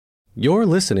You're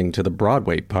listening to the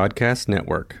Broadway Podcast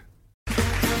Network.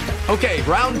 Okay,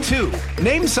 round two.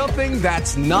 Name something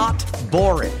that's not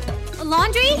boring. A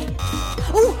laundry?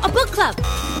 Ooh, a book club.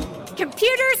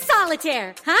 Computer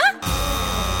solitaire, huh?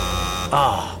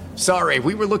 Ah, sorry,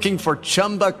 we were looking for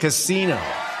Chumba Casino.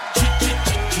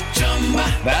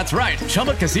 That's right,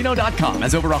 ChumbaCasino.com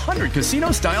has over 100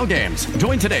 casino-style games.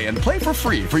 Join today and play for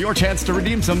free for your chance to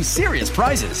redeem some serious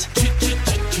prizes.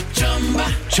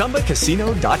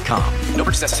 ChumbaCasino.com. No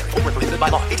purchase necessary. Void where prohibited by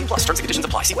law. 18 plus. Terms and conditions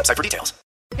apply. See website for details.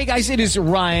 Hey guys, it is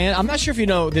Ryan. I'm not sure if you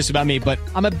know this about me, but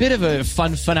I'm a bit of a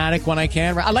fun fanatic when I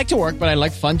can. I like to work, but I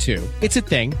like fun too. It's a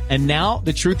thing. And now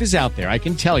the truth is out there. I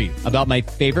can tell you about my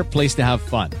favorite place to have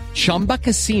fun. Chumba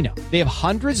Casino. They have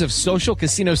hundreds of social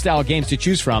casino style games to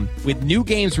choose from with new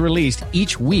games released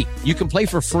each week. You can play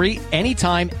for free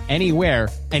anytime, anywhere.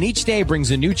 And each day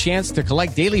brings a new chance to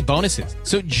collect daily bonuses.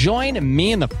 So join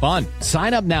me in the fun.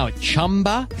 Sign up now at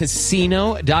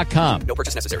ChumbaCasino.com. No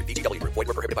purchase necessary. VGW Group. Void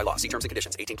where prohibited by law. See terms and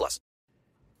conditions. 18 plus.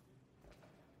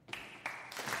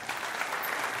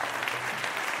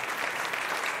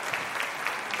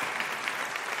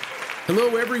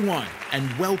 Hello, everyone,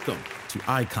 and welcome to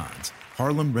Icons,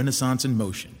 Harlem Renaissance in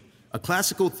Motion, a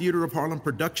classical Theater of Harlem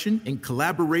production in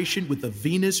collaboration with the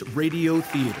Venus Radio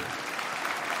Theater.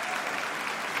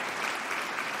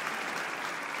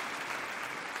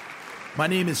 My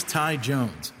name is Ty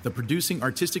Jones, the producing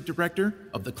artistic director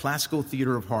of the Classical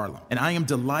Theater of Harlem, and I am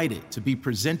delighted to be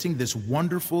presenting this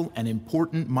wonderful and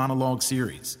important monologue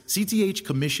series. CTH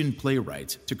commissioned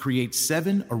playwrights to create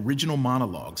 7 original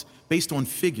monologues based on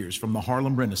figures from the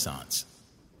Harlem Renaissance.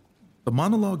 The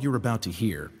monologue you're about to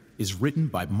hear is written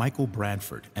by Michael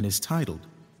Bradford and is titled,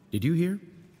 Did You Hear?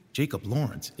 Jacob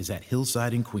Lawrence is at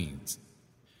Hillside in Queens.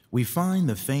 We find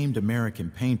the famed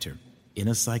American painter in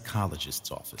a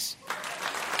psychologist's office.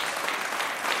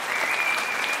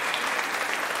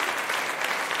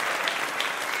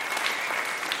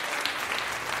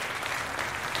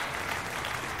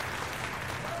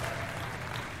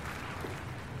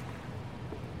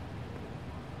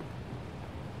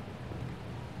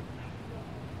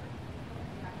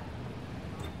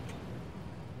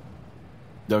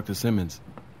 Dr. Simmons,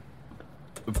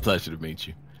 a pleasure to meet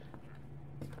you.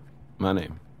 My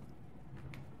name.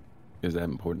 Is that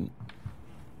important?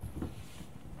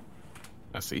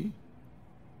 I see.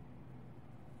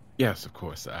 Yes, of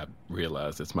course, I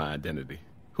realize it's my identity.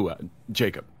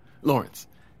 Jacob Lawrence.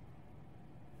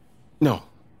 No,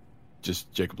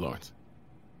 just Jacob Lawrence.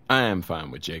 I am fine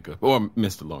with Jacob, or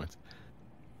Mr. Lawrence.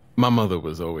 My mother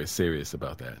was always serious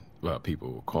about that, about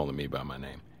people calling me by my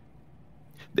name.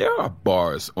 There are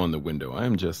bars on the window. I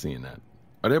am just seeing that.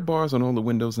 Are there bars on all the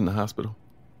windows in the hospital?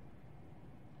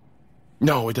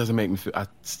 No, it doesn't make me feel... I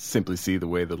simply see the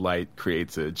way the light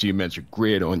creates a geometric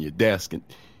grid on your desk, and...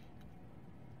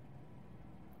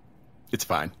 It's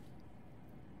fine.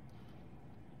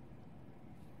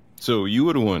 So you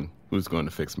were the one who's going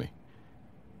to fix me.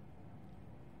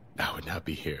 I would not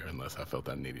be here unless I felt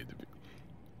I needed to be.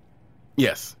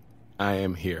 Yes, I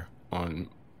am here on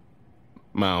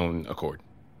my own accord.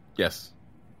 Yes,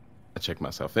 I check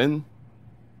myself in.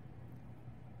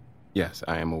 Yes,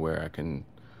 I am aware I can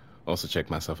also check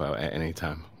myself out at any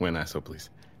time, when I so please.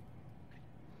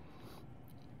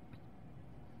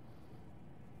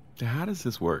 How does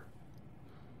this work?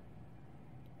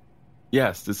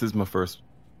 Yes, this is my first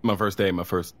day, my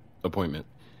first appointment.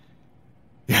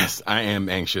 Yes, I am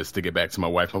anxious to get back to my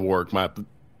wife, my work, I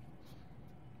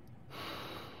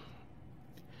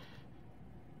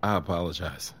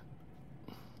apologize.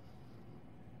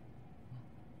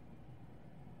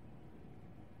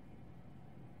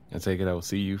 I take it I will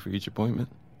see you for each appointment?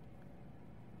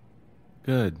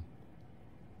 Good.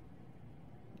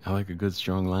 I like a good,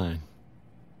 strong line.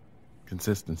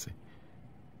 Consistency.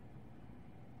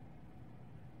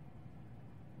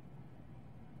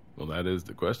 Well, that is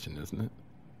the question, isn't it?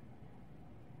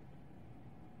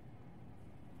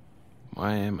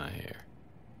 Why am I here?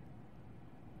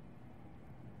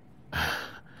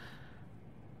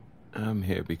 I'm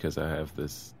here because I have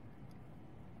this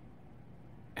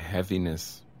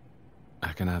heaviness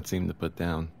I cannot seem to put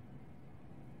down.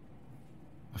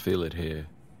 I feel it here.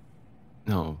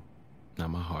 No, not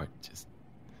my heart, just...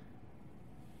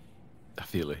 I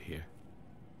feel it here.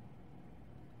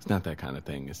 It's not that kind of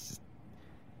thing, it's just...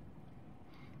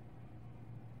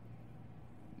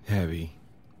 heavy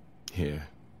here.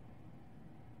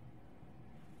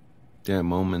 There are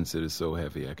moments it is so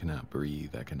heavy I cannot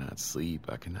breathe, I cannot sleep,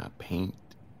 I cannot paint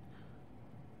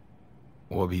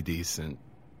or be decent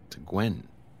to Gwen,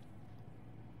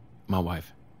 my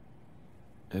wife.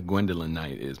 Gwendolyn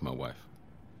Knight is my wife.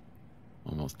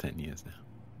 Almost 10 years now.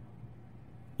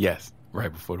 Yes,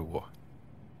 right before the war.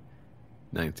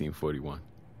 1941.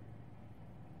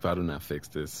 If I do not fix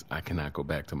this, I cannot go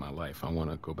back to my life. I want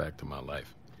to go back to my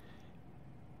life.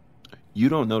 You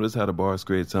don't notice how the bars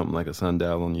create something like a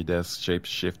sundial on your desk, shape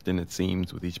shifting its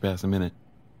seams with each passing minute?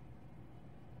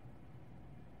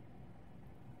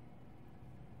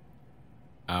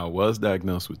 I was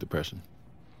diagnosed with depression.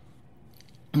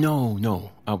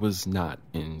 No, I was not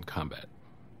in combat.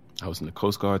 I was in the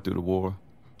Coast Guard through the war,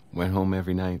 went home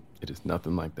every night. It is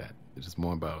nothing like that. It is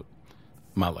more about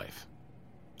my life,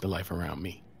 the life around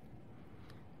me.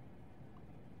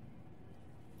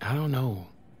 I don't know.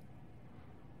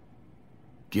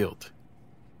 Guilt.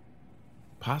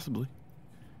 Possibly.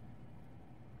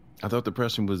 I thought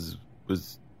depression was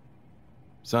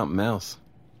something else.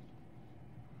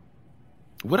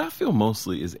 What I feel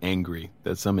mostly is angry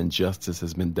that some injustice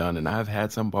has been done and I've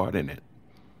had some part in it.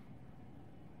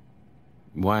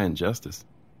 Why injustice?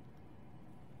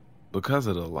 Because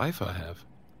of the life I have.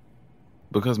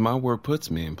 Because my work puts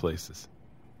me in places.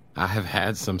 I have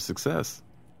had some success.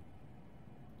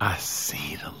 I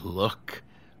see the look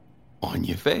on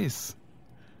your face.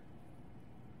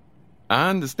 I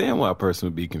understand why a person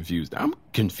would be confused. I'm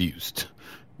confused.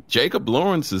 Jacob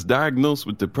Lawrence is diagnosed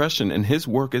with depression and his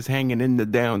work is hanging in the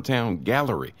downtown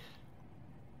gallery.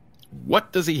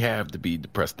 What does he have to be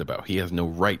depressed about? He has no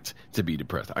right to be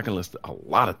depressed. I can list a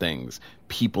lot of things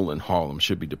people in Harlem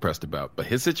should be depressed about, but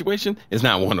his situation is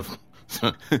not one of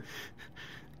them.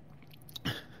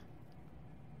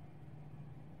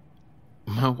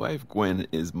 My wife Gwen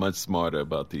is much smarter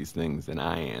about these things than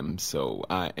I am, so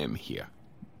I am here.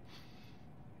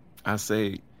 I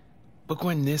say, but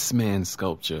Gwen, this man's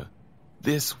sculpture,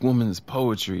 this woman's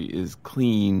poetry is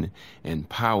clean and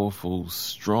powerful,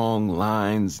 strong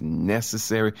lines,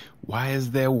 necessary. Why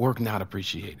is their work not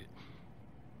appreciated?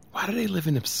 Why do they live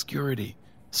in obscurity,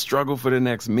 struggle for the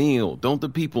next meal? Don't the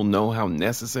people know how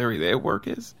necessary their work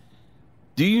is?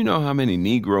 Do you know how many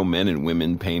Negro men and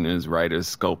women, painters, writers,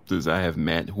 sculptors I have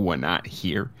met who are not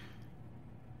here?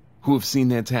 Who have seen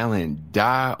their talent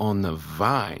die on the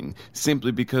vine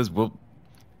simply because they're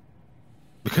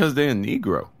a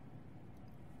Negro.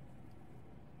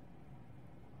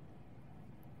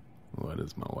 What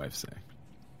does my wife say?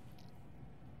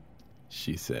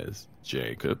 She says,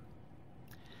 Jacob,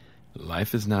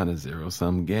 life is not a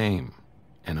zero-sum game,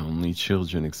 and only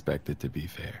children expect it to be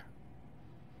fair.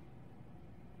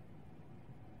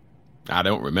 I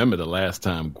don't remember the last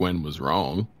time Gwen was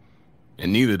wrong,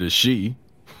 and neither does she.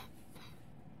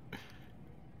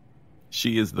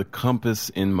 She is the compass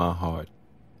in my heart.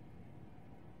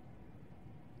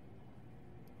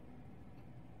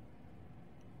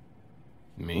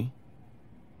 Me?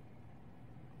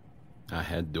 I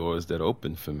had doors that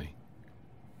opened for me.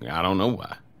 I don't know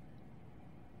why.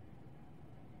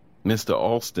 Mr.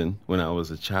 Alston, when I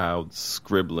was a child,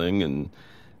 scribbling and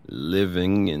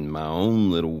living in my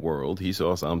own little world, he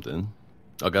saw something.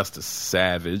 Augustus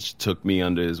Savage took me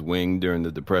under his wing during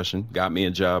the Depression, got me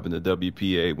a job in the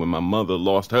WPA when my mother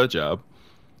lost her job.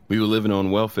 We were living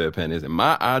on welfare pennies and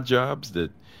my odd jobs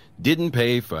that didn't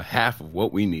pay for half of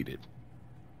what we needed.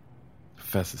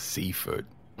 Professor Seaford,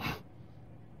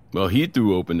 well, he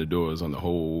threw open the doors on the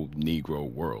whole Negro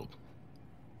world.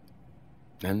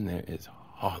 Then there is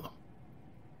Harlem.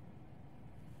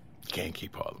 You can't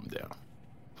keep Harlem down.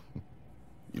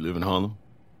 You live in Harlem?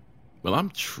 Well,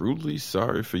 I'm truly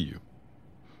sorry for you.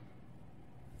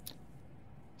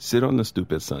 Sit on the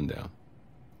stoop at sundown.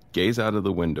 Gaze out of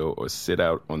the window or sit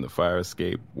out on the fire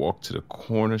escape, walk to the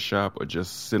corner shop, or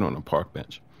just sit on a park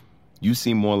bench. You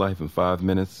see more life in 5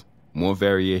 minutes, more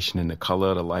variation in the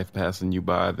color of the life passing you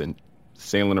by than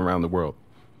sailing around the world.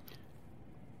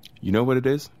 You know what it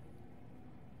is?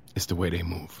 It's the way they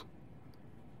move.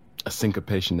 A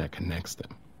syncopation that connects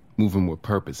them. Moving with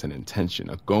purpose and intention,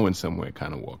 a going somewhere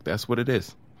kind of walk. That's what it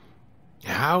is.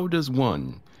 How does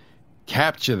one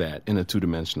capture that in a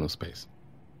two-dimensional space?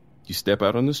 You step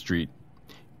out on the street,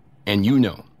 and you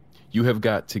know you have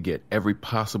got to get every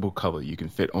possible color you can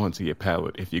fit onto your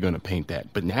palette if you're going to paint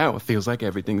that. But now it feels like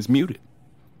everything's muted.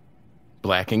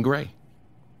 Black and gray.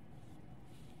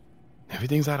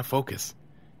 Everything's out of focus.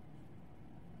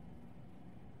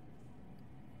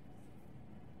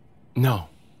 No.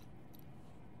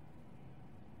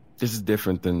 This is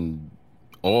different than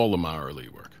all of my early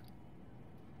work.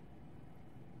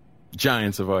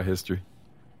 Giants of our history.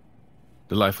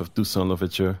 The life of Toussaint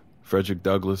Louverture, Frederick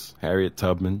Douglass, Harriet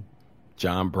Tubman,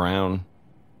 John Brown,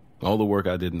 all the work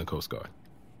I did in the Coast Guard.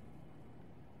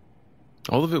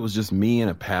 All of it was just me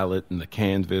and a palette and the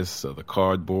canvas or the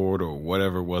cardboard or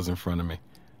whatever was in front of me.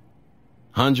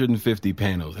 150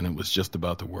 panels and it was just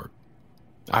about the work.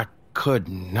 I could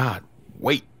not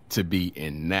wait to be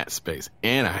in that space.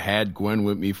 And I had Gwen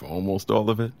with me for almost all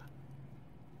of it.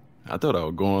 I thought I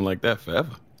would go on like that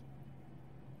forever.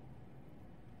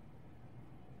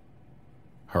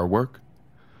 Her work?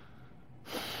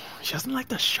 She doesn't like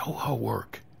to show her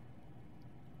work.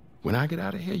 When I get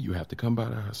out of here, you have to come by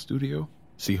to her studio,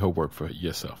 see her work for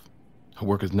yourself. Her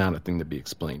work is not a thing to be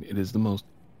explained. It is the most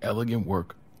elegant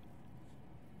work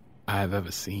I have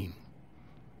ever seen.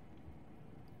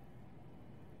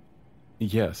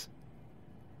 Yes.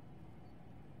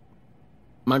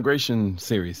 Migration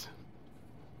series.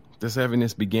 This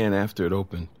heaviness began after it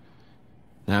opened.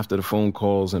 After the phone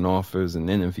calls and offers and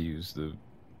interviews, the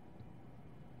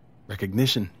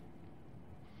recognition.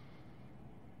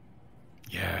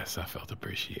 Yes, I felt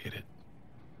appreciated.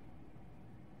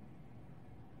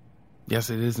 Yes,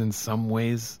 it is in some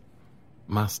ways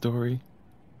my story.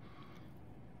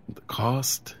 The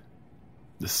cost,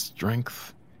 the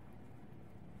strength,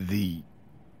 the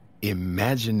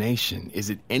imagination. Is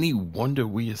it any wonder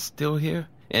we are still here?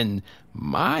 And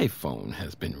my phone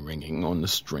has been ringing on the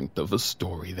strength of a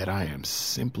story that I am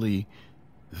simply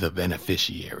the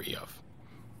beneficiary of.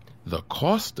 The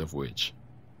cost of which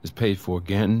is paid for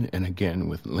again and again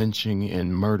with lynching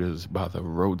and murders by the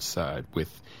roadside,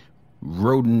 with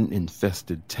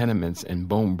rodent-infested tenements and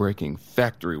bone-breaking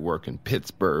factory work in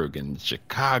Pittsburgh and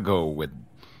Chicago, with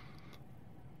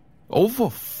over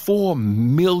 4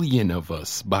 million of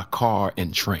us by car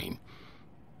and train.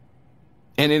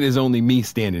 And it is only me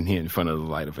standing here in front of the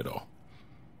light of it all.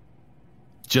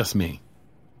 Just me.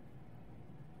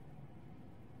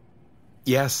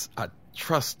 Yes, I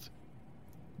trust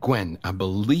Gwen. I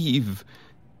believe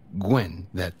Gwen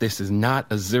that this is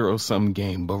not a zero-sum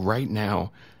game, but right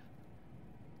now,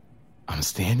 I'm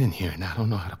standing here and I don't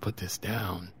know how to put this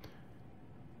down.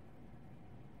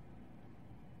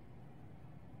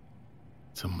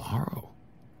 Tomorrow,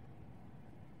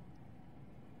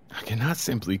 I cannot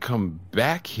simply come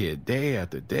back here day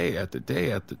after day after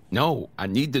day after. No, I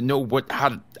need to know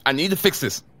I need to fix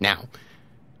this now.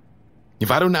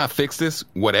 If I do not fix this,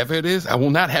 whatever it is, I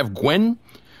will not have Gwen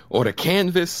or the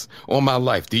canvas or my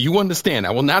life. Do you understand?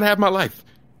 I will not have my life.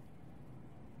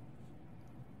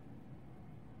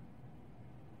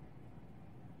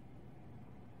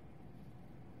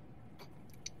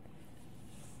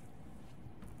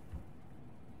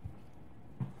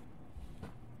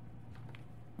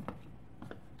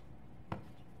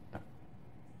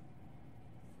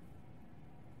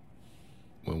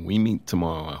 When we meet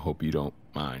tomorrow, I hope you don't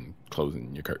mind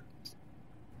closing your curtains.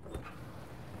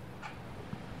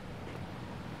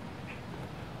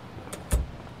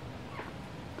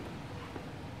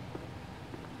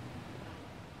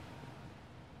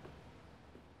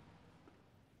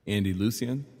 Andy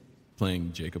Lucian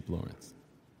playing Jacob Lawrence.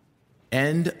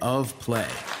 End of play.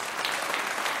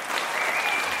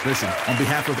 Listen, on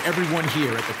behalf of everyone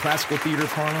here at the Classical Theater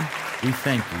of Harlem, we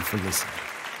thank you for listening.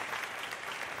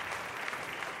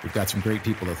 We've got some great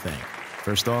people to thank.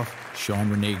 First off,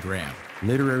 Sean Renee Graham,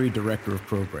 Literary Director of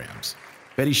Programs.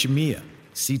 Betty Shamia,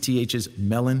 CTH's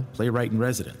Mellon Playwright in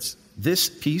Residence. This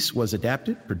piece was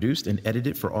adapted, produced, and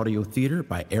edited for audio theater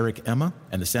by Eric Emma,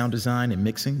 and the sound design and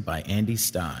mixing by Andy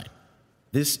Stein.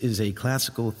 This is a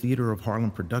Classical Theater of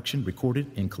Harlem production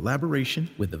recorded in collaboration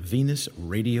with the Venus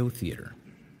Radio Theater.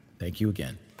 Thank you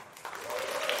again.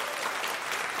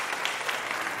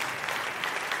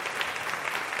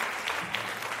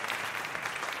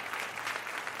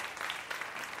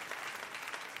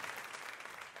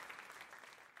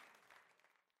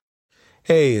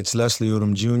 Hey, it's Leslie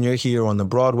Odom Jr. here on the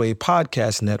Broadway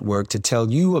Podcast Network to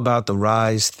tell you about the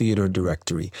Rise Theater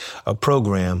Directory, a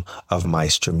program of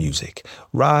Maestro Music.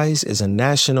 Rise is a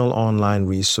national online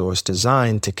resource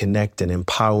designed to connect and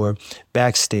empower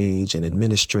backstage and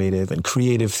administrative and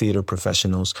creative theater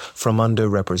professionals from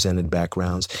underrepresented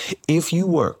backgrounds. If you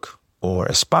work or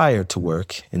aspire to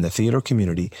work in the theater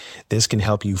community, this can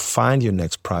help you find your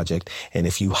next project. And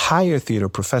if you hire theater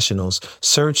professionals,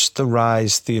 search the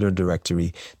Rise Theater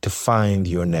Directory to find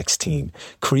your next team.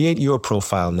 Create your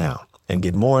profile now and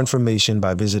get more information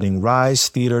by visiting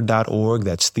risetheater.org.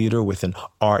 That's theater with an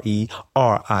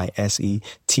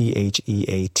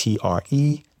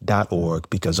RISETHEATRE.org,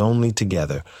 because only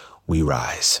together we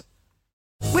rise.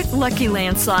 With Lucky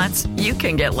Land Slots, you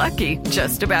can get lucky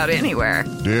just about anywhere.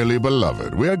 Dearly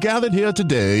beloved, we are gathered here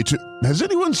today to... Has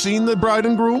anyone seen the bride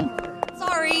and groom?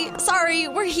 Sorry,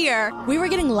 we're here. We were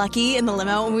getting lucky in the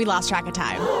limo and we lost track of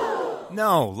time.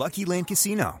 No, Lucky Land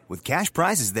Casino, with cash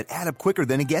prizes that add up quicker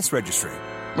than a guest registry.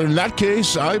 In that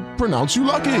case, I pronounce you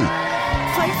lucky.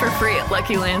 Play for free at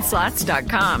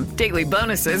LuckyLandSlots.com. Daily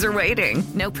bonuses are waiting.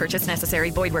 No purchase necessary.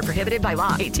 Void where prohibited by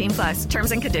law. 18+.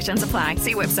 Terms and conditions apply.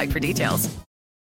 See website for details.